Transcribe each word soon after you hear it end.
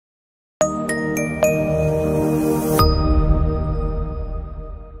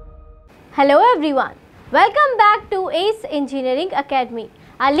Hello everyone, welcome back to ACE Engineering Academy,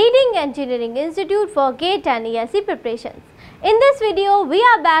 a leading engineering institute for GATE and ESE preparations. In this video, we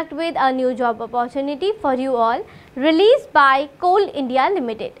are back with a new job opportunity for you all released by Coal India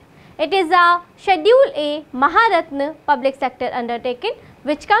Limited. It is a Schedule A Maharatna public sector undertaking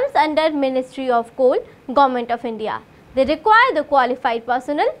which comes under Ministry of Coal, Government of India. They require the qualified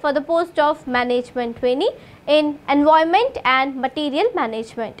personnel for the post of Management Trainee in Environment and Material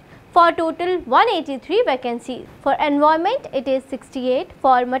Management. For total 183 vacancies. For environment it is 68,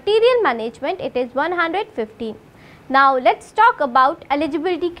 for material management it is 115. Now let's talk about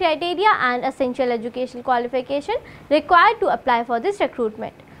eligibility criteria and essential educational qualification required to apply for this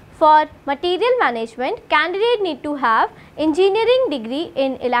recruitment. For material management, candidate need to have engineering degree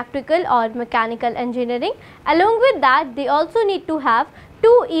in electrical or mechanical engineering. Along with that, they also need to have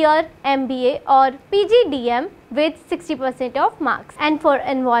 2-year MBA or PGDM with 60% of marks. And for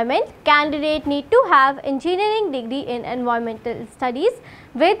environment, candidate need to have engineering degree in environmental studies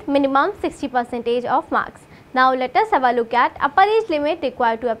with minimum 60% of marks. Now let us have a look at upper age limit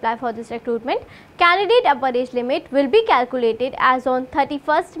required to apply for this recruitment. Candidate upper age limit will be calculated as on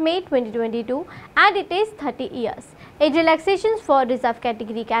 31st May 2022 and it is 30 years. Age relaxations for reserved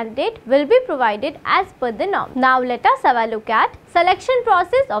category candidate will be provided as per the norm. Now let us have a look at selection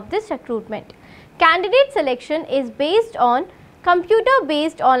process of this recruitment. Candidate selection is based on computer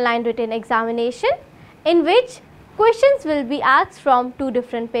based online written examination in which questions will be asked from 2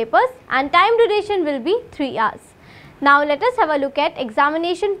 different papers and time duration will be 3 hours. Now let us have a look at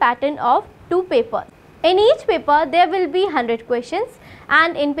examination pattern of 2 papers. In each paper there will be 100 questions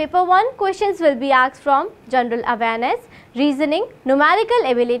and in paper 1 questions will be asked from general awareness, reasoning, numerical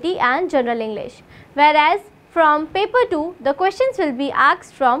ability and general English. Whereas from paper 2 the questions will be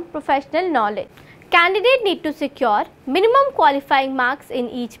asked from professional knowledge. Candidate need to secure minimum qualifying marks in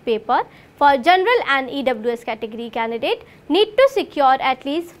each paper. For general and EWS category candidate need to secure at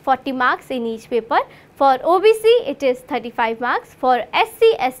least 40 marks in each paper. For OBC it is 35 marks. For SC,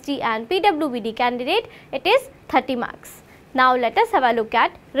 ST and PWBD candidate it is 30 marks. Now let us have a look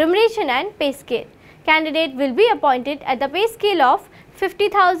at remuneration and pay scale. Candidate will be appointed at the pay scale of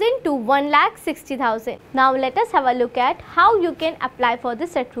 50,000 to 1,60,000. Now let us have a look at how you can apply for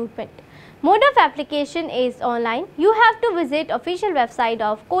this recruitment. Mode of application is online. You have to visit official website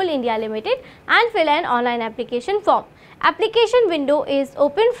of Coal India Limited and fill an online application form. Application window is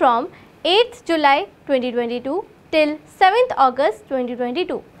open from 8th July 2022 till 7th August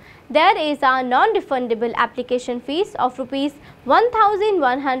 2022. There is a non-refundable application fees of Rs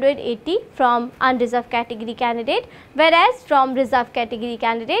 1,180 from unreserved category candidate, whereas from reserved category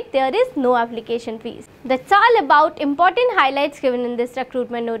candidate there is no application fees. That's all about important highlights given in this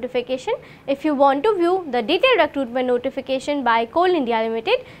recruitment notification. If you want to view the detailed recruitment notification by Coal India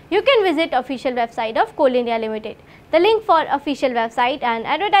Limited, you can visit official website of Coal India Limited. The link for official website and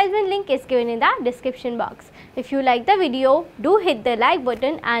advertisement link is given in the description box. If you like the video, do hit the like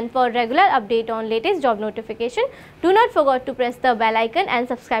button, and for regular update on latest job notification, do not forget to press the bell icon and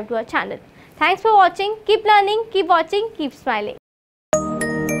subscribe to our channel. Thanks for watching. Keep learning, keep watching, keep smiling.